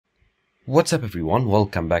What's up everyone,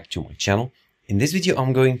 welcome back to my channel. In this video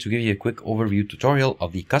I'm going to give you a quick overview tutorial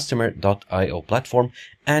of the Customer.io platform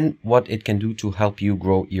and what it can do to help you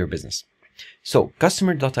grow your business. So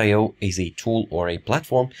Customer.io is a tool or a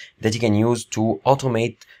platform that you can use to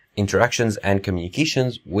automate interactions and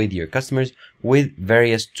communications with your customers with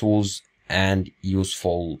various tools and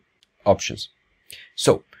useful options.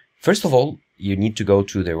 So first of all, you need to go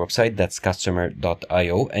to their website, that's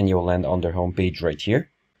Customer.io, and you'll land on their homepage right here,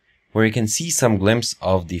 where you can see some glimpse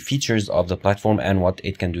of the features of the platform and what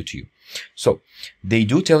it can do to you. So they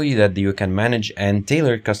do tell you that you can manage and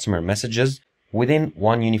tailor customer messages within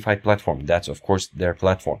one unified platform. That's of course their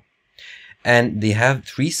platform. And they have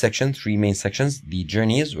three main sections: the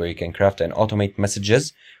journeys, where you can craft and automate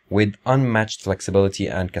messages with unmatched flexibility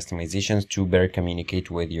and customizations to better communicate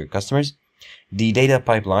with your customers; the data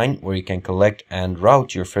pipeline, where you can collect and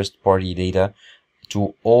route your first party data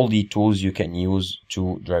to all the tools you can use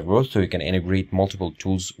to drive growth, so you can integrate multiple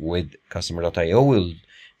tools with Customer.io. We'll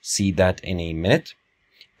see that in a minute.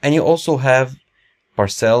 And you also have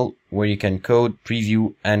Parcel, where you can code,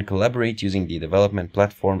 preview, and collaborate using the development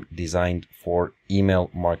platform designed for email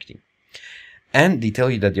marketing. And they tell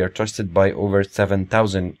you that they are trusted by over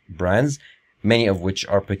 7,000 brands, many of which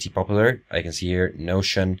are pretty popular. I can see here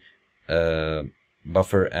Notion,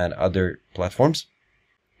 Buffer, and other platforms.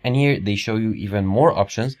 And here they show you even more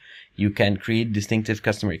options. You can create distinctive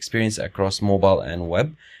customer experience across mobile and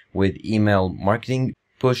web with email marketing,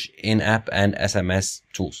 push, in-app, and SMS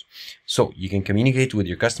tools. So you can communicate with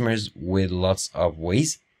your customers with lots of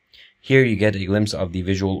ways. Here you get a glimpse of the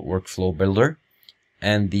visual workflow builder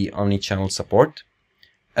and the omni-channel support,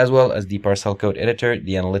 as well as the Parcel code editor,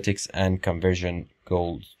 the analytics and conversion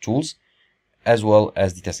goal tools, as well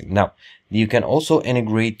as the testing. Now, you can also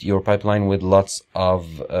integrate your pipeline with lots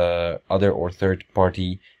of other or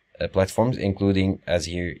third-party platforms, including, as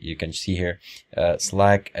here you can see here,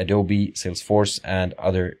 Slack, Adobe, Salesforce, and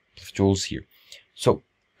other tools here. So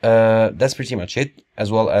that's pretty much it,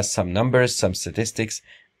 as well as some numbers, some statistics,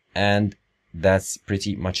 and that's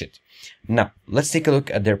pretty much it. Now, let's take a look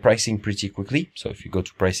at their pricing pretty quickly. So if you go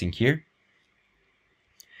to pricing here,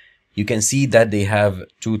 you can see that they have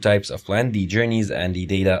two types of plan, the journeys and the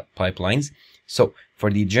data pipelines. So for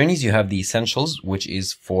the journeys, you have the essentials, which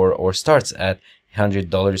is starts at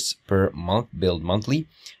 $100 per month, billed monthly,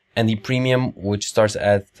 and the premium, which starts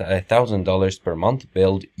at $1,000 per month,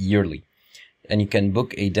 billed yearly. And you can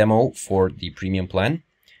book a demo for the premium plan,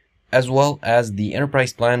 as well as the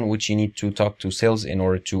enterprise plan, which you need to talk to sales in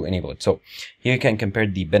order to enable it. So here you can compare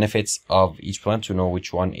the benefits of each plan to know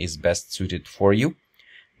which one is best suited for you.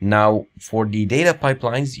 Now, for the data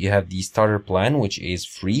pipelines, you have the starter plan, which is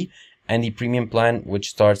free, and the premium plan, which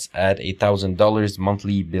starts at $1,000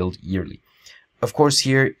 monthly, billed yearly. Of course,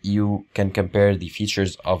 here you can compare the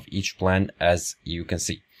features of each plan, as you can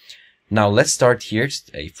see. Now, let's start here,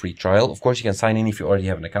 a free trial. Of course, you can sign in if you already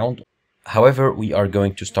have an account. However, we are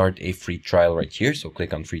going to start a free trial right here. So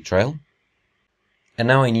click on free trial. And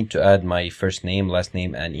now I need to add my first name, last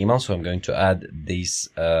name, and email. So I'm going to add this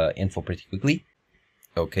info pretty quickly.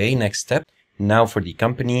 Okay, next step. Now for the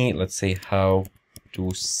company, let's say How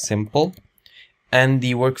to Simple. And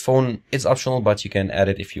the work phone is optional, but you can add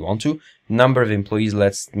it if you want to. Number of employees,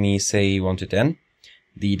 let me say 1 to 10.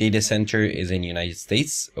 The data center is in United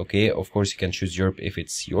States. Okay, of course you can choose Europe if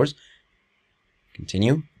it's yours.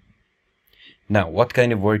 Continue. Now, what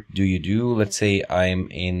kind of work do you do? Let's say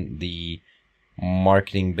I'm in the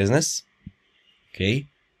marketing business. Okay.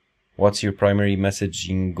 What's your primary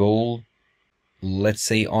messaging goal? Let's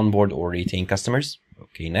say onboard or retain customers.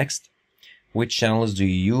 Okay, next. Which channels do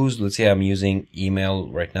you use? Let's say I'm using email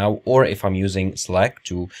right now, or if I'm using Slack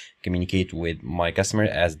to communicate with my customer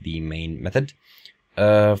as the main method.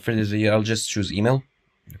 For this video, I'll just choose email.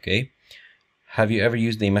 Okay. Have you ever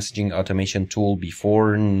used a messaging automation tool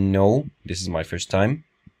before? No, this is my first time.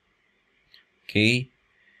 Okay.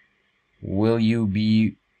 Will you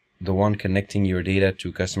be the one connecting your data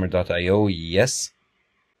to Customer.io? Yes.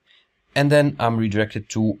 And then I'm redirected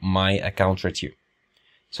to my account right here.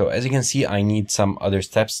 So as you can see, I need some other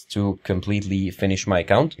steps to completely finish my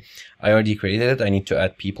account. I already created it. I need to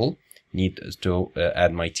add people, need to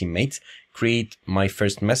add my teammates, create my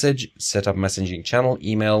first message, set up messaging channel,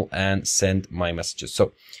 email, and send my messages.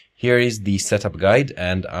 So here is the setup guide,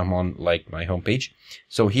 and I'm on like my homepage.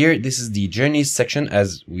 So here, this is the journeys section.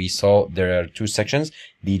 As we saw, there are two sections,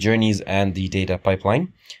 the journeys and the data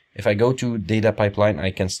pipeline. If I go to data pipeline,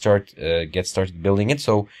 I can get started building it.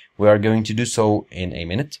 So we are going to do so in a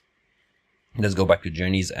minute. Let's go back to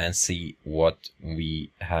journeys and see what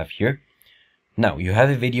we have here. Now you have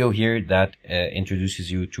a video here that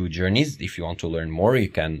introduces you to journeys. If you want to learn more, you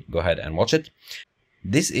can go ahead and watch it.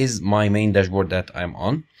 This is my main dashboard that I'm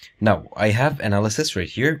on. Now I have analysis right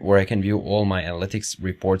here where I can view all my analytics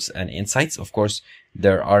reports and insights. Of course,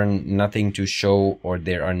 there are nothing to show, or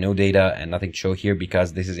there are no data and nothing to show here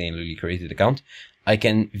because this is a newly created account. I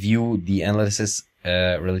can view the analysis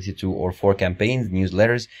related to or for campaigns,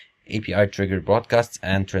 newsletters, API triggered broadcasts,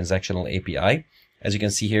 and transactional API. As you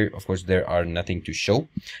can see here, of course, there are nothing to show.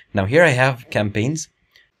 Now here I have campaigns.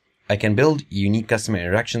 I can build unique customer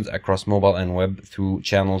interactions across mobile and web through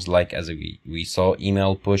channels like, as we saw,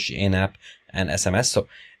 email, push, in-app, and SMS. So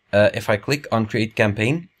if I click on create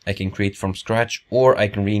campaign, I can create from scratch, or I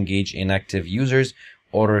can re-engage inactive users,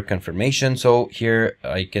 order confirmation. So here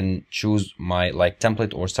I can choose my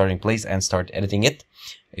template or starting place and start editing it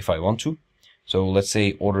if I want to. So let's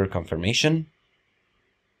say order confirmation.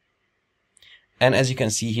 And as you can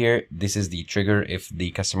see here, this is the trigger if the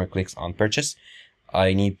customer clicks on purchase.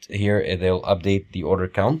 I need here, they'll update the order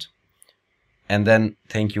count, and then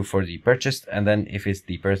thank you for the purchase. And then if it's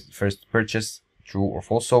the first purchase, true or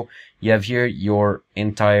false. So you have here your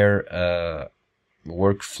entire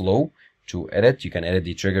workflow to edit. You can edit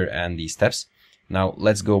the trigger and the steps. Now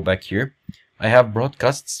let's go back here. I have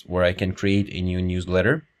broadcasts where I can create a new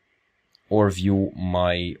newsletter or view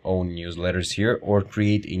my own newsletters here, or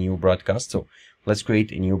create a new broadcast. So let's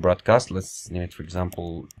create a new broadcast. Let's name it, for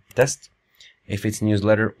example, test. If it's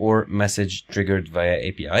newsletter or message triggered via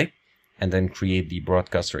API, and then create the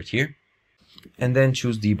broadcast right here, and then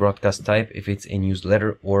choose the broadcast type if it's a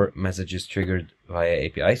newsletter or messages triggered via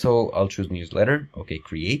API. So I'll choose newsletter. Okay,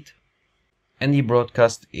 create, and the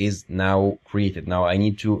broadcast is now created. Now I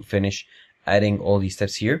need to finish adding all these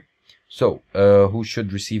steps here. So who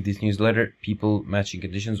should receive this newsletter? People, matching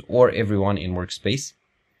conditions, or everyone in workspace.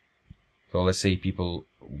 So let's say people,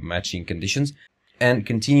 matching conditions, and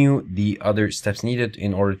continue the other steps needed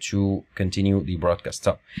in order to continue the broadcast.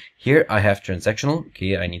 So here I have transactional.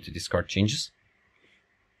 Okay, I need to discard changes.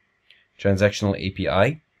 Transactional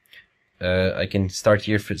API. I can start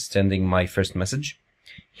here for sending my first message.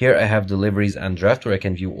 Here I have deliveries and draft, where I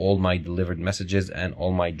can view all my delivered messages and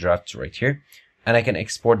all my drafts right here. And I can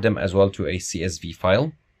export them as well to a CSV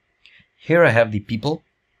file. Here I have the people.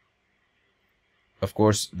 Of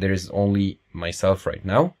course, there is only myself right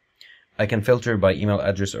now. I can filter by email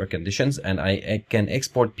address or conditions, and I can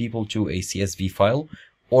export people to a CSV file,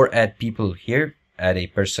 or add people here, add a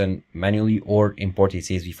person manually, or import a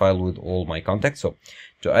CSV file with all my contacts. So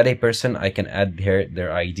to add a person, I can add here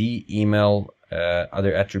their ID, email,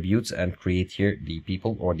 other attributes, and create here the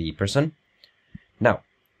people or the person. Now,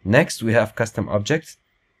 next we have custom objects.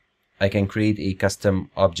 I can create a custom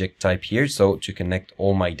object type here, so to connect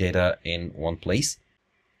all my data in one place.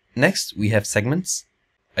 Next, we have segments.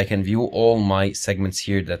 I can view all my segments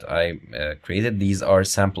here that I created. These are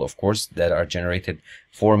sample, of course, that are generated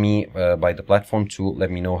for me by the platform to let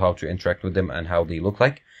me know how to interact with them and how they look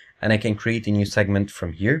like. And I can create a new segment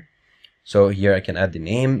from here. So here I can add the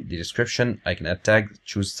name, the description, I can add tags,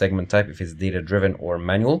 choose segment type if it's data driven or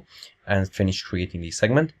manual, and finish creating the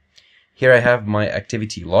segment. Here I have my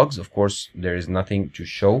activity logs. Of course, there is nothing to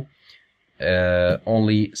show.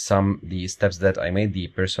 Only the steps that I made, the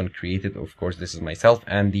person created, of course, this is myself,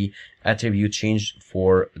 and the attribute change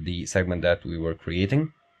for the segment that we were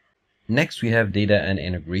creating. Next, we have data and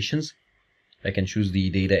integrations. I can choose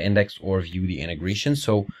the data index or view the integration.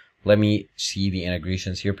 So let me see the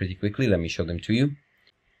integrations here pretty quickly. Let me show them to you.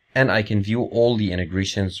 And I can view all the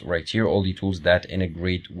integrations right here, all the tools that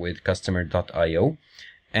integrate with Customer.io.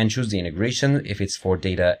 And choose the integration if it's for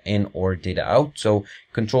data in or data out. So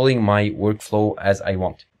controlling my workflow as I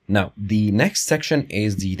want. Now, the next section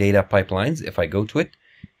is the data pipelines. If I go to it,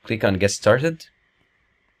 click on get started,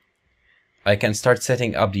 I can start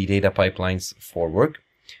setting up the data pipelines for work.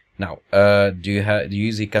 Now, do you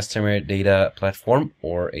use a customer data platform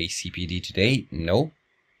or a CPD today? No.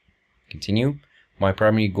 Continue. My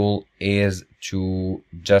primary goal is to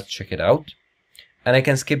just check it out. And I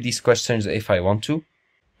can skip these questions if I want to.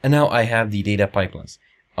 And now I have the data pipelines.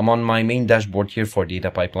 I'm on my main dashboard here for data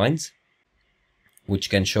pipelines, which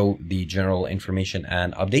can show the general information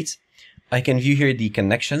and updates. I can view here the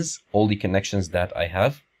connections, all the connections that I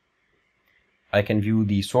have. I can view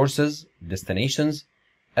the sources, destinations,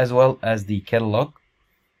 as well as the catalog.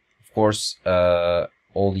 Of course,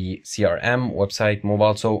 all the CRM, website,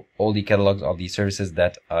 mobile, so all the catalogs of the services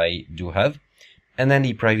that I do have, and then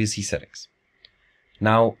the privacy settings.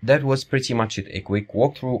 Now, that was pretty much it, a quick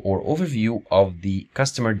walkthrough or overview of the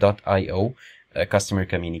Customer.io customer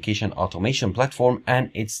communication automation platform and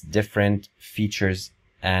its different features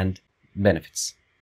and benefits.